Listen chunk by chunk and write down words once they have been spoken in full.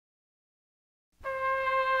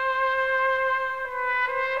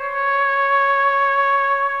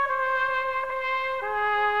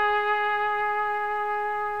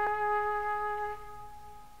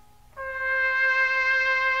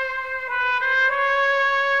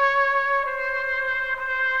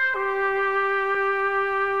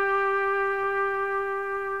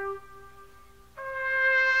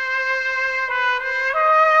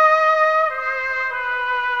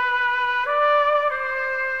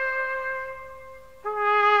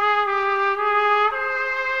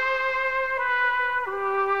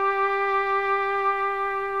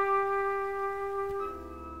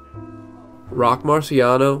Roc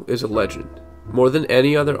Marciano is a legend. More than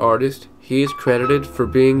any other artist, he is credited for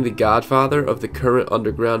being the godfather of the current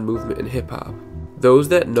underground movement in hip-hop. Those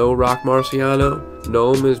that know Roc Marciano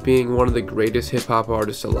know him as being one of the greatest hip-hop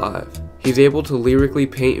artists alive. He's able to lyrically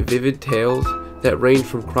paint vivid tales that range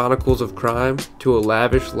from chronicles of crime to a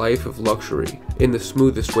lavish life of luxury in the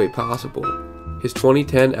smoothest way possible. His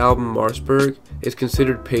 2010 album Marsburg is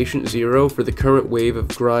considered patient zero for the current wave of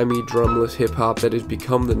grimy, drumless hip-hop that has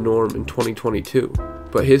become the norm in 2022.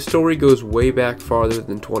 But his story goes way back farther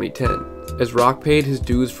than 2010, as Roc paid his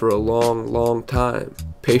dues for a long time,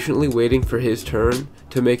 patiently waiting for his turn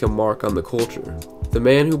to make a mark on the culture. The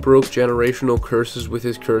man who broke generational curses with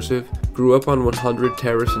his cursive grew up on 100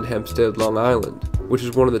 Terrace in Hempstead, Long Island, which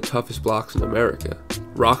is one of the toughest blocks in America.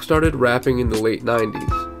 Roc started rapping in the late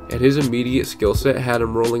 90s, and his immediate skill set had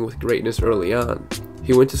him rolling with greatness early on.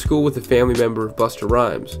 He went to school with a family member of Busta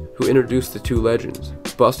Rhymes, who introduced the two legends.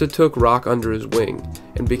 Busta took Roc under his wing,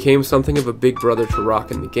 and became something of a big brother to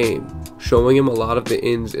Roc in the game, showing him a lot of the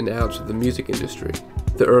ins and outs of the music industry.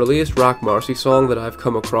 The earliest Roc Marci song that I've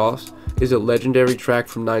come across is a legendary track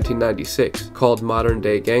from 1996 called Modern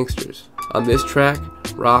Day Gangsters. On this track,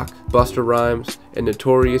 Roc, Busta Rhymes, and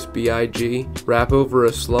Notorious B.I.G. rap over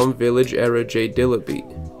a Slum Village era J Dilla beat.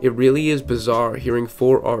 It really is bizarre hearing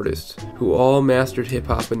four artists, who all mastered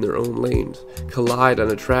hip-hop in their own lanes, collide on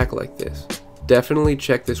a track like this. Definitely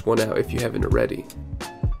check this one out if you haven't already.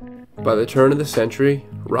 By the turn of the century,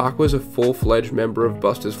 Roc was a full-fledged member of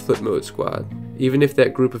Busta's Flip Mode squad, even if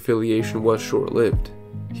that group affiliation was short-lived.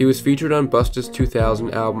 He was featured on Busta's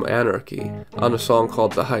 2000 album Anarchy, on a song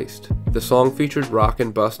called The Heist. The song featured Roc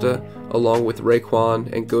and Busta, along with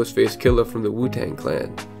Raekwon and Ghostface Killah from the Wu-Tang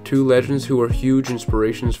Clan, two legends who were huge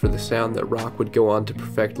inspirations for the sound that Roc would go on to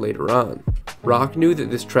perfect later on. Roc knew that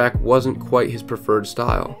this track wasn't quite his preferred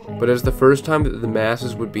style, but as the first time that the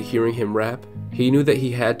masses would be hearing him rap, he knew that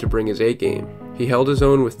he had to bring his A-game. He held his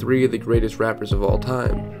own with three of the greatest rappers of all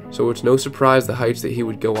time, so it's no surprise the heights that he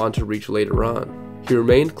would go on to reach later on. He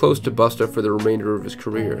remained close to Busta for the remainder of his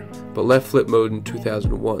career, but left Flip Mode in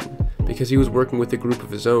 2001, because he was working with a group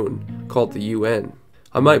of his own, called the UN.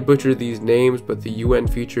 I might butcher these names, but the UN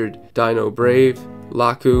featured Dino Brave,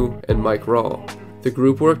 Laku, and Mike Raw. The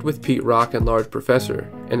group worked with Pete Rock and Large Professor,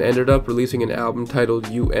 and ended up releasing an album titled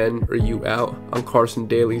UN or You Out on Carson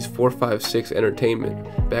Daly's 456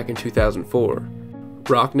 Entertainment back in 2004.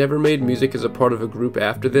 Roc never made music as a part of a group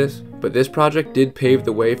after this, but this project did pave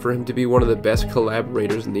the way for him to be one of the best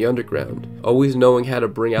collaborators in the underground, always knowing how to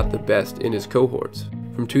bring out the best in his cohorts.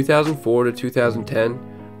 From 2004 to 2010,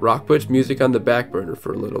 Roc put music on the back burner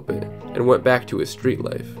for a little bit, and went back to his street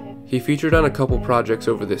life. He featured on a couple projects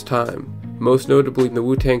over this time, most notably the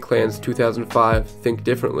Wu-Tang Clan's 2005 Think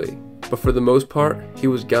Differently, but for the most part, he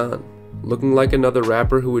was gone, looking like another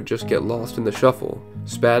rapper who would just get lost in the shuffle,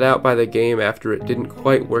 spat out by the game after it didn't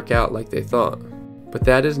quite work out like they thought. But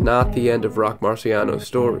that is not the end of Roc Marciano's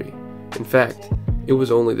story. In fact, it was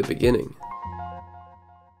only the beginning.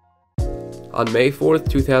 On May 4th,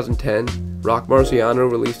 2010, Roc Marciano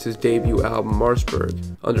released his debut album Marsburg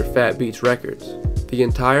under Fat Beats Records. The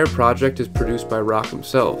entire project is produced by Roc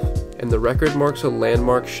himself, and the record marks a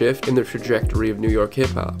landmark shift in the trajectory of New York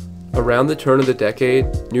hip-hop. Around the turn of the decade,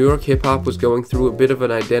 New York hip-hop was going through a bit of an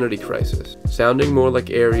identity crisis, sounding more like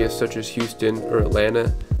areas such as Houston or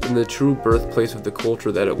Atlanta than the true birthplace of the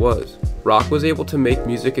culture that it was. Roc was able to make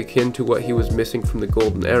music akin to what he was missing from the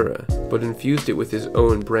golden era, but infused it with his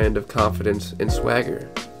own brand of confidence and swagger,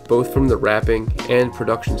 both from the rapping and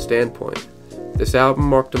production standpoint. This album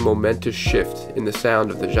marked a momentous shift in the sound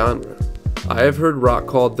of the genre. I have heard Roc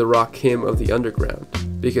called the Rakim of the underground,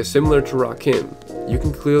 because similar to Rakim, you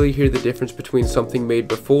can clearly hear the difference between something made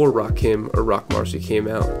before Rakim or Roc Marci came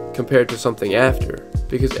out, compared to something after,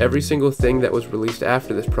 because every single thing that was released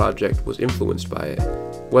after this project was influenced by it,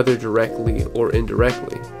 whether directly or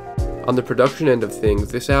indirectly. On the production end of things,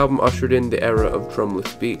 this album ushered in the era of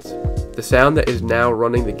drumless beats, the sound that is now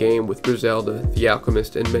running the game with Griselda, The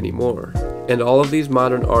Alchemist, and many more. And all of these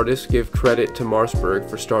modern artists give credit to Marsburg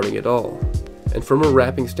for starting it all. And from a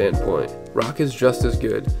rapping standpoint, Roc is just as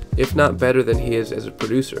good, if not better than he is as a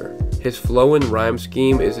producer. His flow and rhyme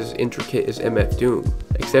scheme is as intricate as MF Doom,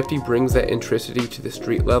 except he brings that intricity to the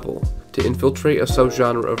street level, to infiltrate a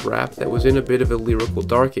subgenre of rap that was in a bit of a lyrical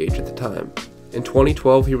dark age at the time. In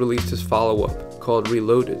 2012, he released his follow-up, called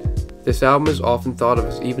Reloaded. This album is often thought of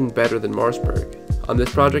as even better than Marsburg. On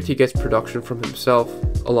this project, he gets production from himself,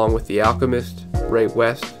 along with The Alchemist, Ray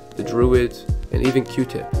West, The Druids, and even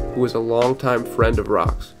Q-Tip, who was a longtime friend of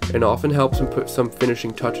Roc's, and often helps him put some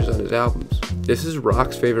finishing touches on his albums. This is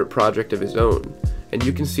Roc's favorite project of his own, and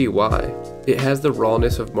you can see why. It has the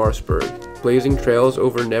rawness of Marsburg, blazing trails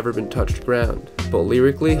over never been touched ground, but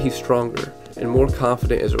lyrically he's stronger and more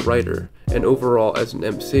confident as a writer and overall as an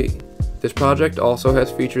MC. This project also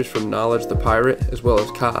has features from Knowledge the Pirate as well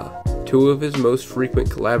as Ka, two of his most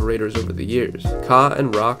frequent collaborators over the years. Ka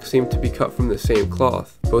and Roc seem to be cut from the same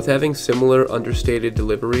cloth, both having similar understated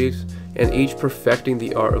deliveries and each perfecting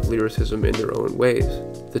the art of lyricism in their own ways.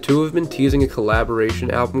 The two have been teasing a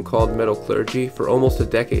collaboration album called Metal Clergy for almost a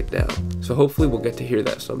decade now, so hopefully we'll get to hear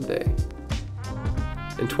that someday.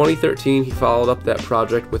 In 2013, he followed up that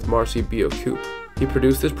project with Marci Bio Coupe. He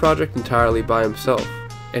produced this project entirely by himself,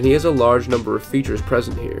 and he has a large number of features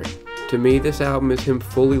present here. To me, this album is him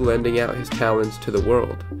fully lending out his talents to the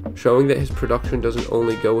world, showing that his production doesn't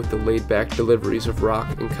only go with the laid-back deliveries of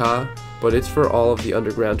Roc and Ka, but it's for all of the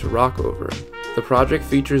underground to rock over. The project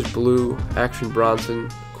features Blue, Action Bronson,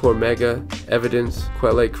 Cormega, Evidence,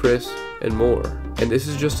 Quelle Chris, and more, and this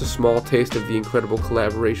is just a small taste of the incredible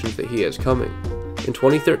collaborations that he has coming. In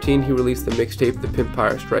 2013, he released the mixtape The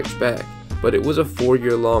Pimpire Strikes Back, but it was a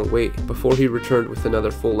 4-year-long wait before he returned with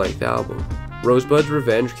another full-length album. Rosebudd's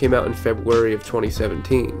Revenge came out in February of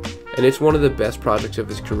 2017, and it's one of the best projects of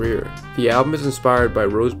his career. The album is inspired by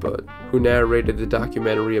Rosebudd, who narrated the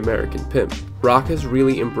documentary American Pimp. Roc has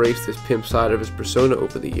really embraced this pimp side of his persona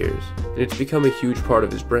over the years, and it's become a huge part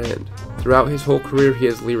of his brand. Throughout his whole career, he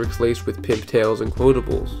has lyrics laced with pimp tales and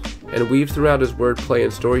quotables, and weaves throughout his wordplay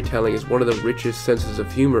and storytelling is one of the richest senses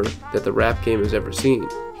of humor that the rap game has ever seen.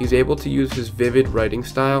 He's able to use his vivid writing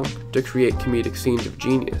style to create comedic scenes of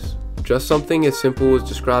genius. Just something as simple as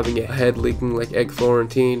describing a head leaking like Egg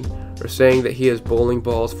Florentine, or saying that he has bowling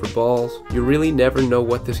balls for balls, you really never know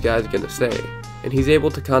what this guy's gonna say. And he's able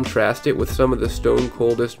to contrast it with some of the stone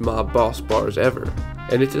coldest mob boss bars ever,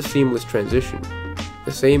 and it's a seamless transition.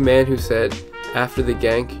 The same man who said, "After the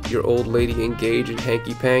gank, your old lady engage in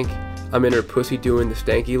hanky-pank, I'm in her pussy doing the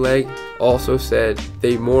stanky leg," also said,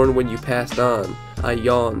 "They mourn when you passed on, I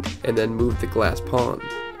yawned and then moved the glass pond."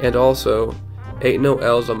 And also, "Ain't no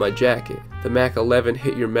L's on my jacket, the Mac 11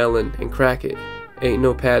 hit your melon and crack it, ain't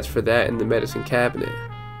no pads for that in the medicine cabinet.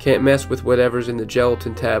 Can't mess with whatever's in the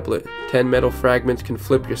gelatin tablet, 10 metal fragments can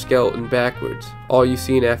flip your skeleton backwards, all you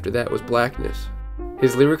seen after that was blackness."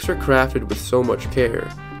 His lyrics are crafted with so much care.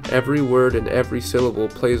 Every word and every syllable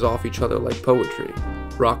plays off each other like poetry.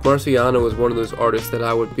 Roc Marciano is one of those artists that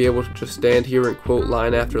I would be able to just stand here and quote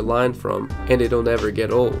line after line from, and it'll never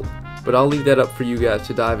get old. But I'll leave that up for you guys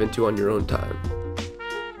to dive into on your own time.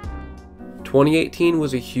 2018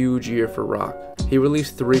 was a huge year for Roc. He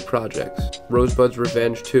released 3 projects: Rosebudd's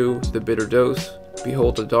Revenge 2, The Bitter Dose,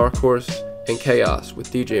 Behold a Dark Horse, and Chaos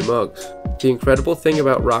with DJ Muggs. The incredible thing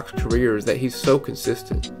about Roc's career is that he's so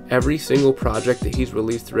consistent. Every single project that he's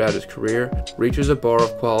released throughout his career reaches a bar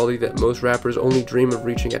of quality that most rappers only dream of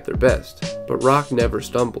reaching at their best, but Roc never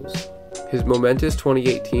stumbles. His momentous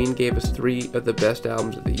 2018 gave us 3 of the best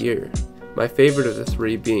albums of the year, my favorite of the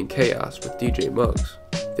 3 being Chaos with DJ Muggs.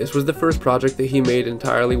 This was the first project that he made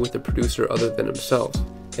entirely with a producer other than himself,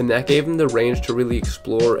 and that gave him the range to really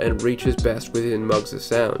explore and reach his best within Muggs'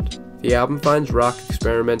 sound. The album finds Roc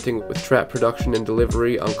experimenting with trap production and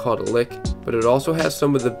delivery on Called a Lick, but it also has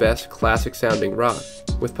some of the best classic sounding Roc,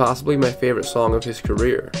 with possibly my favorite song of his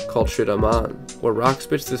career, called Shit I'm On, where Roc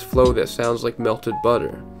spits this flow that sounds like melted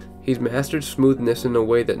butter. He's mastered smoothness in a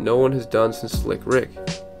way that no one has done since Slick Rick.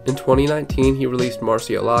 In 2019, he released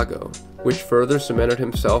Marcialago, which further cemented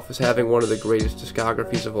himself as having one of the greatest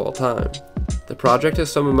discographies of all time. The project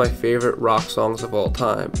has some of my favorite Roc songs of all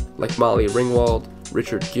time, like Molly Ringwald,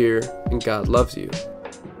 Richard Gere, and God Loves You.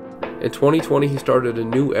 In 2020, he started a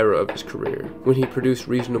new era of his career when he produced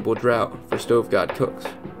Reasonable Drought for Stove God Cooks.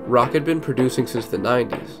 Roc had been producing since the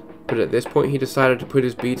 90s, but at this point he decided to put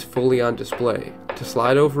his beats fully on display, to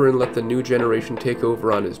slide over and let the new generation take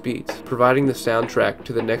over on his beats, providing the soundtrack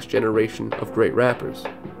to the next generation of great rappers.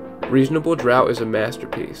 Reasonable Drought is a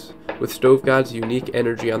masterpiece, with Stove God's unique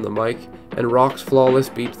energy on the mic and Roc's flawless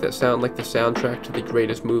beats that sound like the soundtrack to the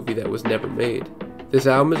greatest movie that was never made. This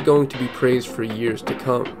album is going to be praised for years to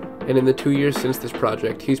come, and in the 2 years since this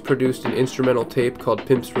project, he's produced an instrumental tape called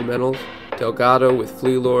Pimpstrumentals, Delgado with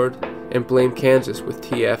Flea Lord, and Blame Kansas with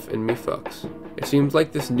TF and MeFucks. It seems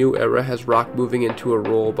like this new era has Roc moving into a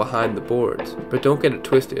role behind the boards, but don't get it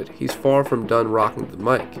twisted, he's far from done rocking the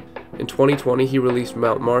mic. In 2020, he released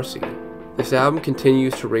Mount Marcy. This album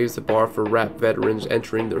continues to raise the bar for rap veterans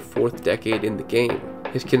entering their 4th decade in the game.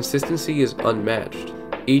 His consistency is unmatched,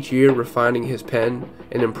 each year refining his pen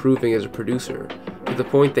and improving as a producer, to the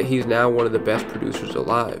point that he's now one of the best producers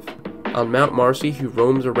alive. On Mount Marcy, he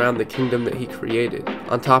roams around the kingdom that he created,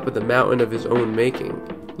 on top of the mountain of his own making,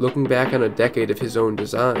 looking back on a decade of his own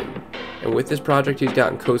design. And with this project he's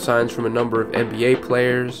gotten cosigns from a number of NBA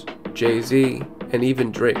players, Jay-Z, and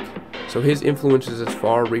even Drake, so his influence is as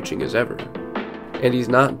far-reaching as ever. And he's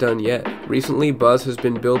not done yet. Recently, buzz has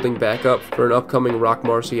been building back up for an upcoming Roc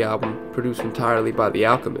Marci album produced entirely by The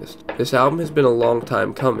Alchemist. This album has been a long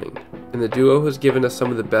time coming, and the duo has given us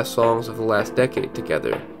some of the best songs of the last decade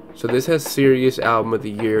together. So this has serious album of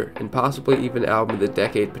the year and possibly even album of the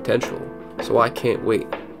decade potential, so I can't wait.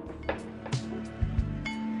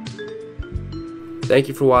 Thank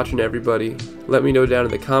you for watching, everybody. Let me know down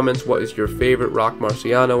in the comments what is your favorite Roc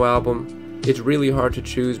Marciano album. It's really hard to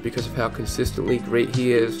choose because of how consistently great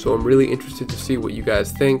he is, so I'm really interested to see what you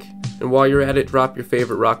guys think. And while you're at it, drop your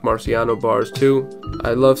favorite Roc Marciano bars too.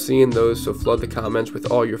 I love seeing those, so flood the comments with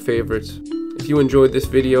all your favorites. If you enjoyed this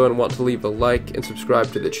video and want to leave a like and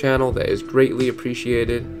subscribe to the channel, that is greatly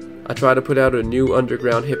appreciated. I try to put out a new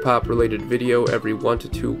underground hip-hop related video every 1 to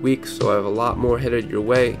 2 weeks, so I have a lot more headed your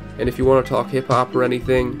way. And if you want to talk hip-hop or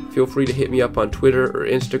anything, feel free to hit me up on Twitter or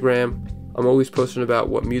Instagram. I'm always posting about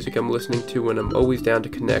what music I'm listening to, and I'm always down to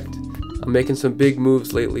connect. I'm making some big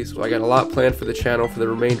moves lately, so I got a lot planned for the channel for the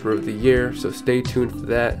remainder of the year, so stay tuned for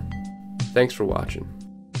that. Thanks for watching.